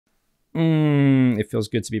It feels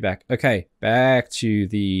good to be back. Okay, back to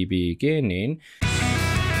the beginning.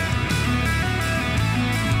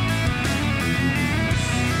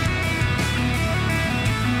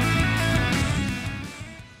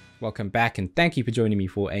 Welcome back, and thank you for joining me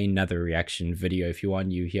for another reaction video. If you are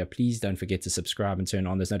new here, please don't forget to subscribe and turn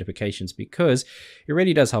on those notifications because it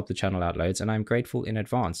really does help the channel out loads, and I'm grateful in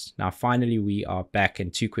advance. Now, finally, we are back,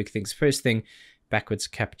 and two quick things. First thing, Backwards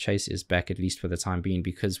Cap Chase is back, at least for the time being,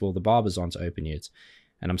 because, well, the barbers aren't open yet,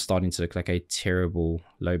 and I'm starting to look like a terrible,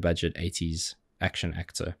 low-budget 80s action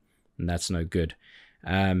actor, and that's no good.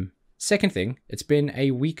 Second thing, it's been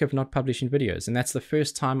a week of not publishing videos, and that's the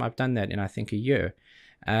first time I've done that in, I think, a year.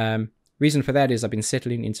 Reason for that is I've been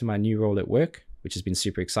settling into my new role at work, which has been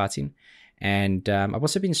super exciting. And I've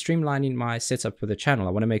also been streamlining my setup for the channel.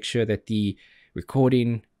 I want to make sure that the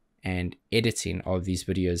recording and editing of these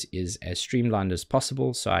videos is as streamlined as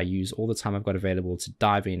possible. So I use all the time I've got available to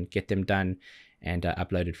dive in, get them done, and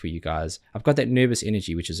upload it for you guys. I've got that nervous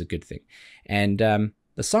energy, which is a good thing. And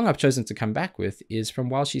the song I've chosen to come back with is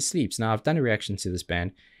from While She Sleeps. Now, I've done a reaction to this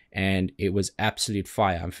band, and it was absolute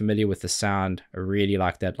fire. I'm familiar with the sound. I really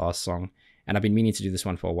like that last song, and I've been meaning to do this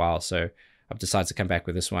one for a while, so I've decided to come back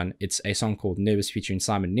with this one. It's a song called Nervous featuring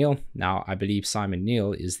Simon Neil. Now, I believe Simon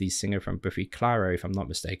Neil is the singer from Biffy Clyro, if I'm not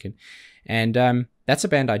mistaken, and that's a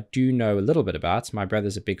band I do know a little bit about. My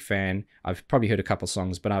brother's a big fan. I've probably heard a couple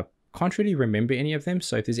songs, but I can't really remember any of them,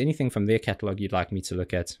 so if there's anything from their catalog you'd like me to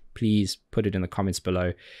look at, please put it in the comments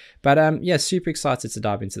below. But yeah, super excited to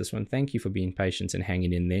dive into this one. Thank you for being patient and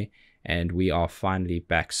hanging in there, and we are finally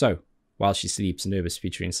back. So, While She Sleeps, Nervous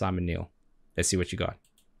featuring Simon Neil. Let's see what you got.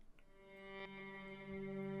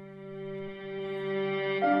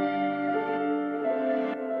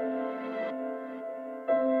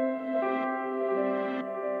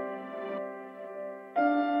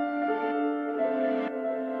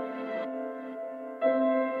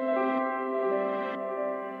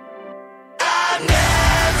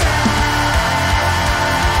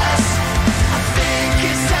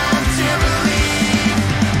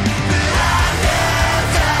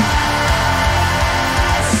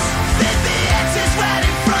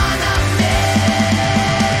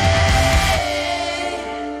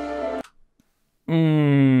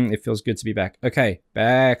 It feels good to be back. Okay,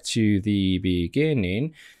 back to the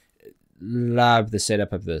beginning. Love the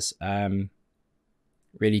setup of this.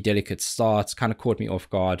 Really delicate starts, kind of caught me off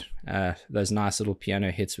guard. Those nice little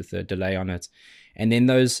piano hits with the delay on it. And then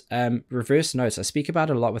those reverse notes. I speak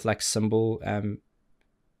about it a lot with like cymbal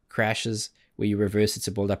crashes where you reverse it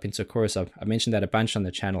to build up into a chorus. I mentioned that a bunch on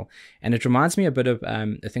the channel. And it reminds me a bit of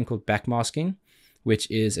a thing called backmasking,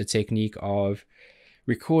 which is a technique of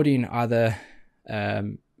recording either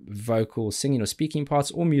vocal singing or speaking parts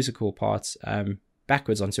or musical parts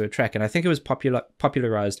backwards onto a track. And I think it was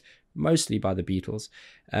popularized mostly by the Beatles.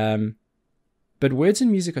 But words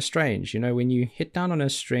in music are strange. You know, when you hit down on a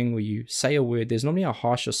string where you say a word, there's normally a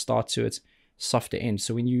harsher start to it, softer end.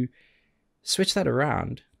 So when you switch that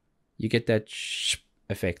around, you get that sh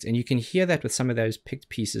effect. And you can hear that with some of those picked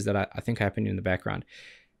pieces that I think happen in the background.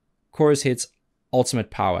 Chorus hits, ultimate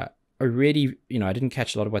power. Already, you know, I didn't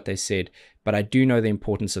catch a lot of what they said, but I do know the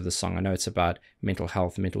importance of the song. I know it's about mental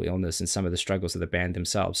health, mental illness, and some of the struggles of the band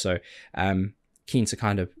themselves. So keen to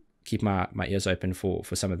kind of keep my ears open for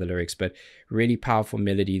some of the lyrics, but really powerful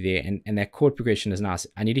melody there. And that chord progression is nice.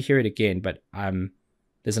 I need to hear it again, but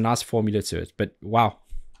there's a nice formula to it. But wow.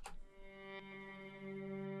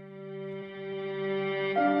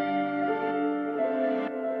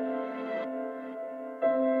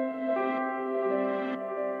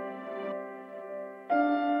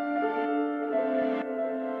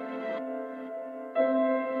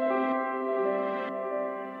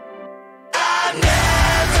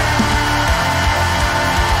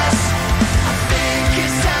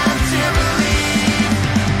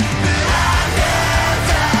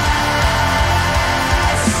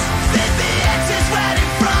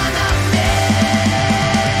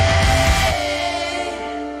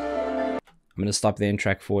 I'm going to stop there and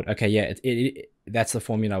track forward. Okay, yeah, that's the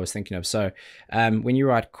formula I was thinking of. So when you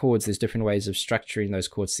write chords, there's different ways of structuring those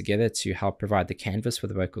chords together to help provide the canvas for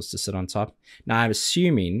the vocals to sit on top. Now, I'm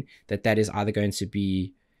assuming that that is either going to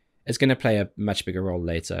be, it's going to play a much bigger role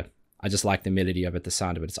later. I just like the melody of it, the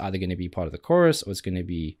sound of it. It's either going to be part of the chorus or it's going to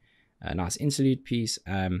be a nice interlude piece.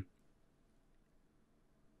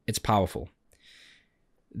 It's powerful.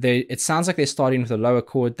 It sounds like they're starting with a lower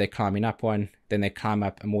chord, they're climbing up one, then they climb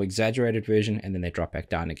up a more exaggerated version, and then they drop back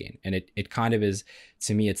down again. And it kind of is,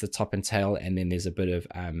 to me, it's the top and tail, and then there's a bit of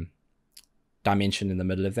dimension in the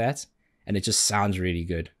middle of that, and it just sounds really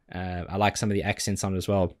good. I like some of the accents on it as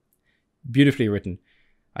well. Beautifully written.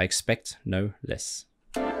 I expect no less.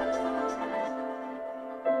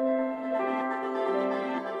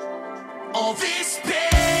 All this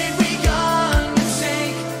pain we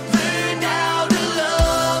undertake, learn how to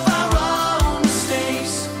love our own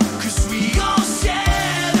mistakes, 'cause we all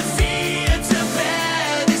share the fear to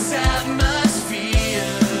bear this atmosphere.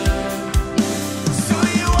 So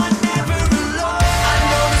you are never alone. I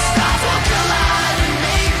know the stars will collide and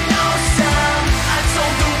make no sound. I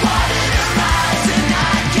told the water to rise and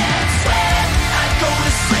I can't swim. I go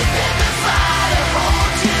to sleep in the fire,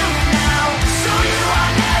 hold you now. So you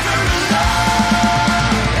are never alone.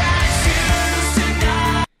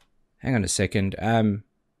 Hang on a second.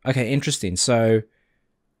 Okay, interesting. So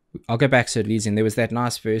I'll go back to it leads in. There was that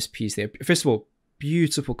nice verse piece there. First of all,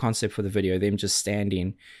 beautiful concept for the video. Them just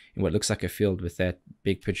standing in what looks like a field with that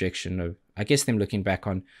big projection of, I guess, them looking back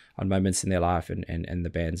on moments in their life and the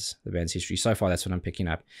band's history. So far, that's what I'm picking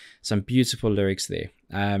up. Some beautiful lyrics there.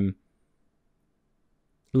 A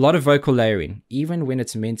lot of vocal layering, even when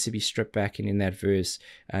it's meant to be stripped back and in that verse.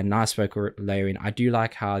 Nice vocal layering. I do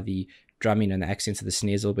like how the drumming and the accents of the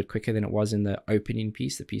snares a little bit quicker than it was in the opening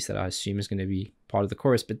piece, the piece that I assume is going to be part of the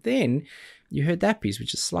chorus. But then you heard that piece,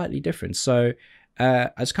 which is slightly different. So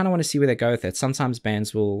I just kind of want to see where they go with that. Sometimes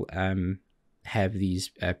bands will have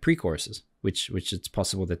these pre-choruses, which it's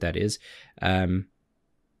possible that is.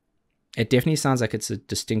 It definitely sounds like it's a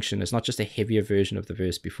distinction. It's not just a heavier version of the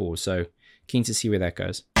verse before. So keen to see where that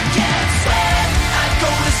goes.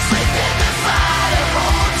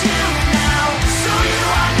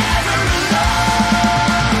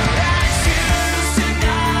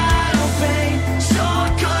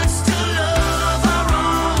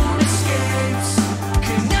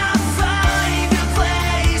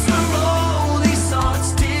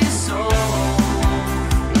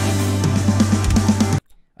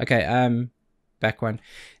 Okay, back one.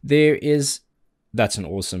 That's an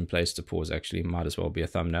awesome place to pause, actually. Might as well be a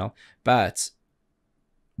thumbnail. But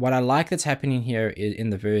what I like that's happening here in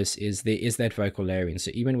the verse is there is that vocal layering.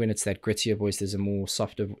 So even when it's that grittier voice, there's a more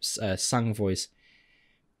softer sung voice.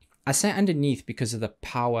 I say underneath because of the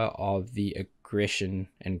power of the aggression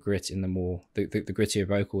and grit in the grittier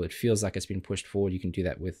vocal. It feels like it's been pushed forward. You can do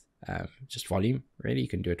that with just volume, really. You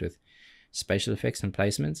can do it with spatial effects and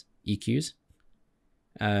placements, EQs.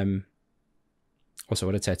 Also,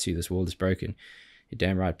 what a tattoo. This world is broken. You're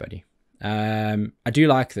damn right, buddy. I do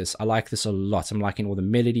like this. I like this a lot. I'm liking all the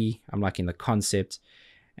melody. I'm liking the concept.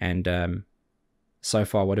 And so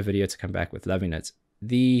far, what a video to come back with. Loving it.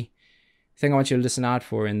 The thing I want you to listen out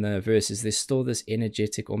for in the verse is there's still this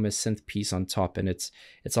energetic, almost synth piece on top. And it's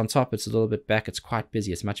on top. It's a little bit back. It's quite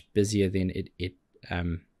busy. It's much busier than it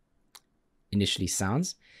initially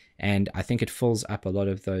sounds. And I think it fills up a lot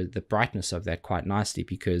of the brightness of that quite nicely,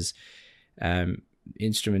 because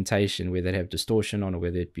instrumentation, whether they have distortion on or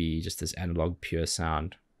whether it be just this analog pure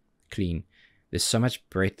sound, clean, there's so much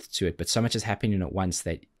breadth to it, but so much is happening at once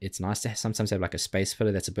that it's nice to sometimes have like a space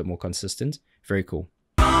filler that's a bit more consistent. Very cool.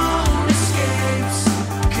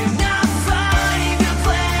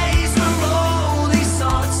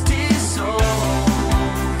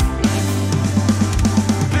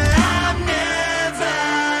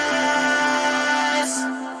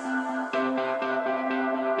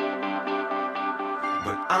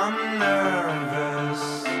 I'm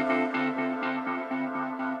nervous. We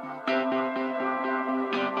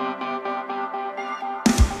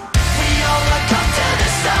all look up to the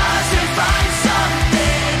stars to find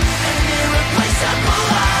something, an irreplaceable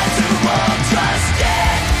light to all trust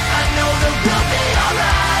in. I know that we'll be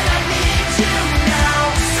alright. I need you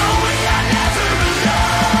now, so we are never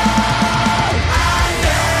alone. I'm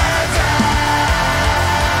nervous.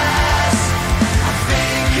 I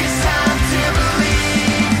think it's time to believe.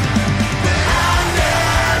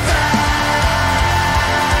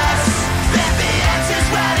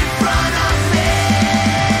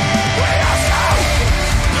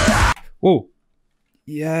 Whoa.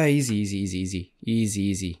 Yeah,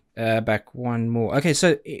 easy. Back one more. Okay,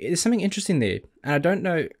 so there's something interesting there. And I don't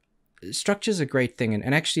know, structure's a great thing.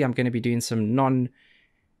 And actually, I'm going to be doing some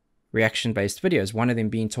non-reaction based videos. One of them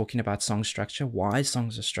being talking about song structure, why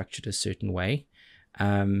songs are structured a certain way.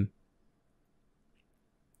 And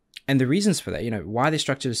the reasons for that, why they're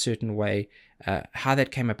structured a certain way, how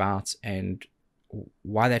that came about, and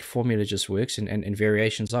why that formula just works, and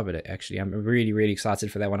variations of it. Actually, I'm really, really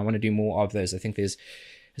excited for that one. I want to do more of those. I think there's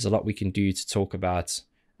a lot we can do to talk about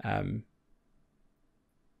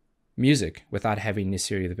music without having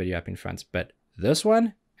necessarily the video up in front. But this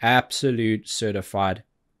one, absolute certified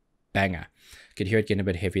banger. Could hear it getting a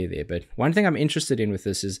bit heavier there. But one thing I'm interested in with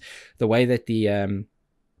this is the way that the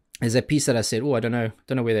there's that piece that I said, oh, I don't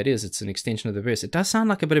know where that is. It's an extension of the verse. It does sound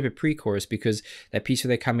like a bit of a pre-chorus, because that piece where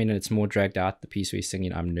they come in and it's more dragged out, the piece where he's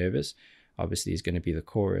singing I'm nervous, obviously is going to be the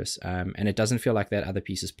chorus. And it doesn't feel like that other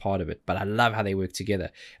piece is part of it, but I love how they work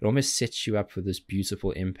together. It almost sets you up for this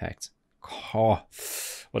beautiful impact. Oh,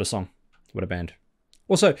 what a song. What a band.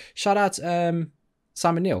 Also, shout out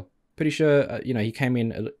Simon Neil. Pretty sure, he came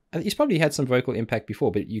in, he's probably had some vocal impact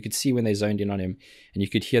before, but you could see when they zoned in on him and you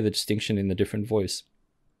could hear the distinction in the different voice.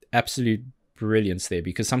 Absolute brilliance there,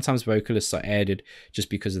 because sometimes vocalists are added just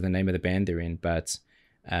because of the name of the band they're in, but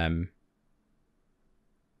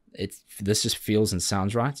this just feels and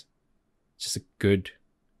sounds right. Just a good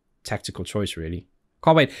tactical choice, really.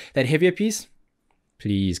 Can't wait. That heavier piece,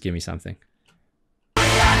 please give me something.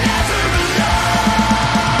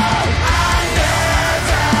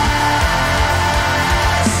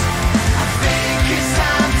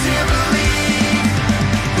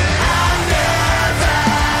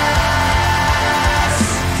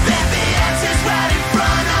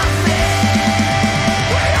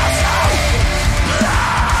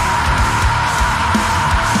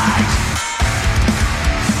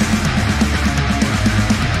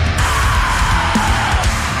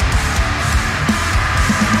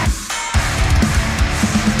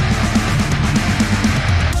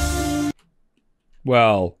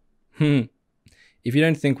 Well, if you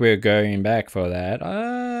don't think we're going back for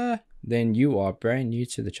that, then you are brand new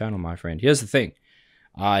to the channel, my friend. Here's the thing.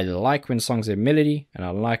 I like when songs are melody, and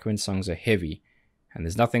I like when songs are heavy. And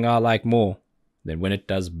there's nothing I like more than when it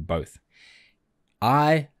does both.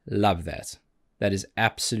 I love that. That is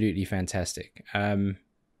absolutely fantastic.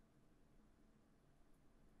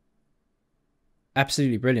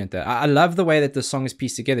 Absolutely brilliant there. I love the way that the song is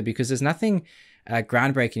pieced together, because there's nothing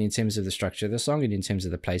groundbreaking in terms of the structure of the song and in terms of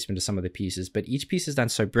the placement of some of the pieces, but each piece is done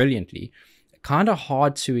so brilliantly, kind of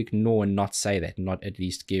hard to ignore and not say that, not at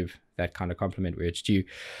least give that kind of compliment where it's due.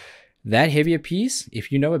 That heavier piece,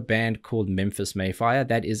 if you know a band called Memphis Mayfire,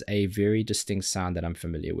 that is a very distinct sound that I'm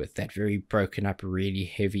familiar with. That very broken up, really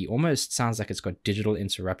heavy, almost sounds like it's got digital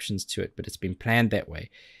interruptions to it, but it's been planned that way.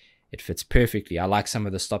 It fits perfectly. I like some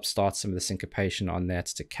of the stop-starts, some of the syncopation on that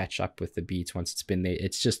to catch up with the beat once it's been there.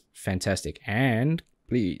 It's just fantastic. And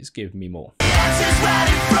please give me more.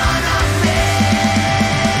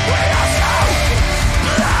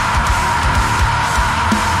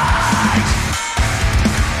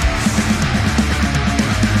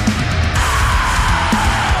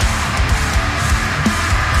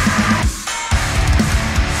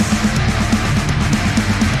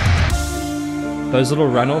 Those little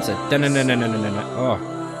run-offs at oh.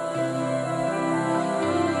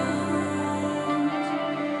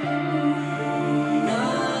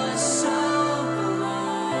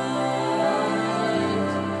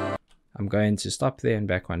 I'm going to stop there and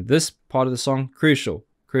back one. This part of the song, crucial.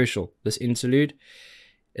 This interlude,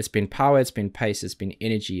 it's been power, it's been pace, it's been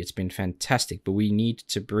energy, it's been fantastic, but we need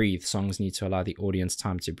to breathe. Songs need to allow the audience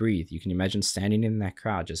time to breathe. You can imagine standing in that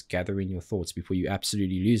crowd, just gathering your thoughts before you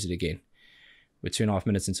absolutely lose it again. We're 2.5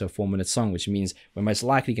 minutes into a 4-minute song, which means we're most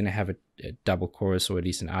likely going to have a double chorus or at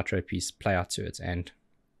least an outro piece play out to it. And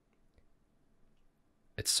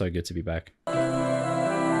it's so good to be back.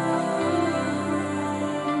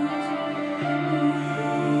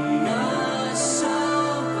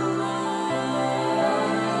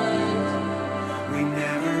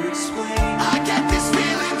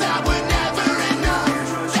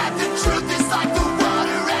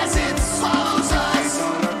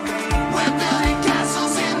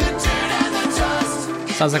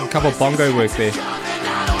 Sounds like a couple of bongo work there.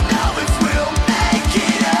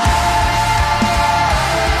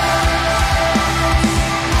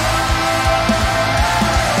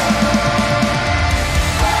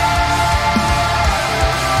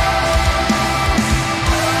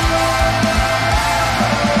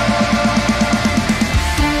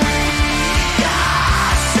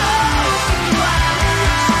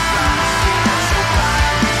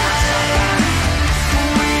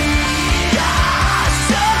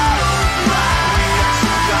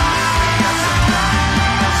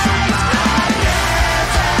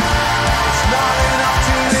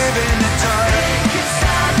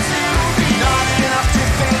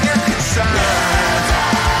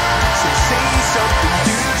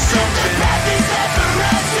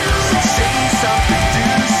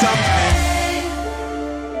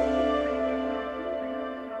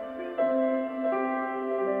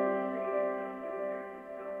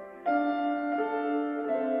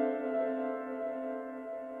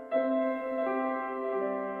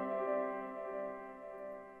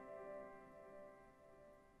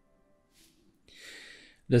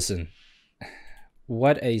 Listen,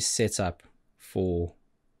 what a setup for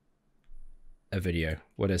a video.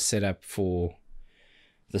 What a setup for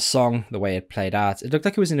the song, the way it played out. It looked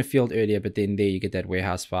like it was in a field earlier, but then there you get that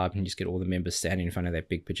warehouse vibe and you just get all the members standing in front of that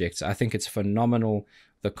big projector. I think it's phenomenal.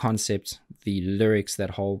 The concept, the lyrics,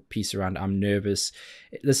 that whole piece around I'm nervous.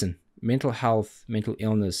 Listen, mental health, mental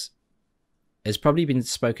illness has probably been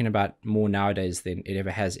spoken about more nowadays than it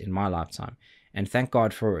ever has in my lifetime. And thank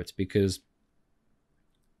God for it, because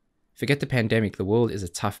forget the pandemic, the world is a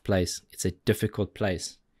tough place. It's a difficult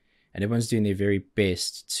place. And everyone's doing their very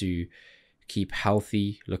best to keep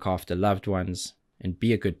healthy, look after loved ones, and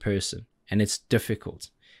be a good person. And it's difficult.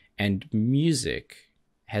 And music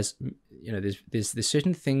has, you know, there's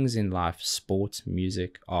certain things in life, sport,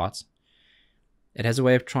 music, art. It has a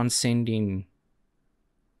way of transcending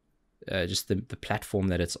just the platform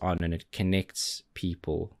that it's on, and it connects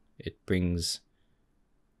people. It brings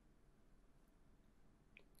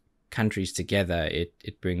countries together.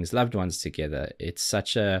 It brings loved ones together. It's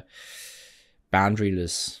such a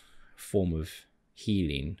boundaryless form of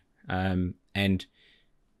healing, and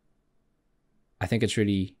I think it's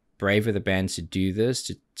really brave of the band to do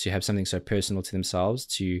this, to have something so personal to themselves,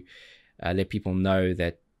 to let people know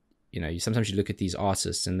that, you know, sometimes you look at these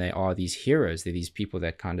artists and they are these heroes. They're these people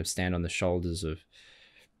that kind of stand on the shoulders of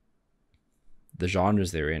the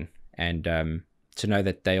genres they're in, and to know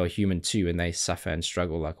that they are human too, and they suffer and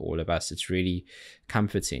struggle like all of us. It's really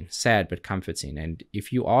comforting, sad but comforting. And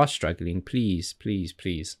if you are struggling, please, please,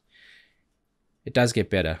 please, it does get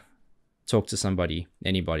better. Talk to somebody,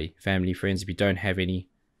 anybody, family, friends. If you don't have any,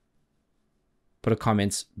 put a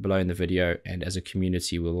comment below in the video, and as a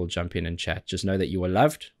community, we'll all jump in and chat. Just know that you are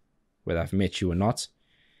loved, whether I've met you or not.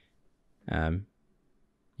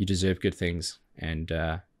 You deserve good things, and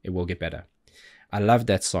it will get better. I loved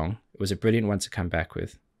that song. It was a brilliant one to come back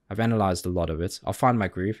with. I've analyzed a lot of it. I'll find my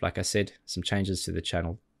groove. Like I said, some changes to the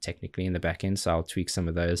channel technically in the back end, so I'll tweak some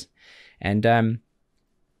of those. And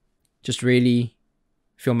just really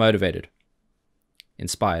feel motivated,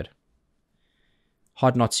 inspired.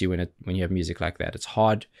 Hard not to when you have music like that. It's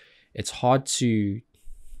hard to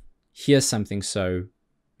hear something so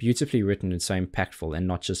beautifully written and so impactful and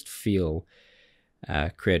not just feel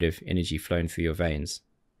creative energy flowing through your veins.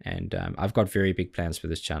 And I've got very big plans for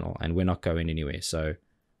this channel, and we're not going anywhere. So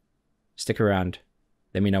stick around.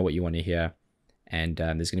 Let me know what you want to hear. And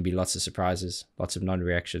there's going to be lots of surprises, lots of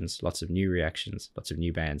non-reactions, lots of new reactions, lots of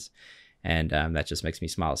new bands. And that just makes me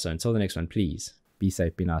smile. So until the next one, please be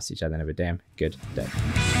safe, be nice to each other, and have a damn good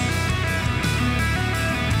day.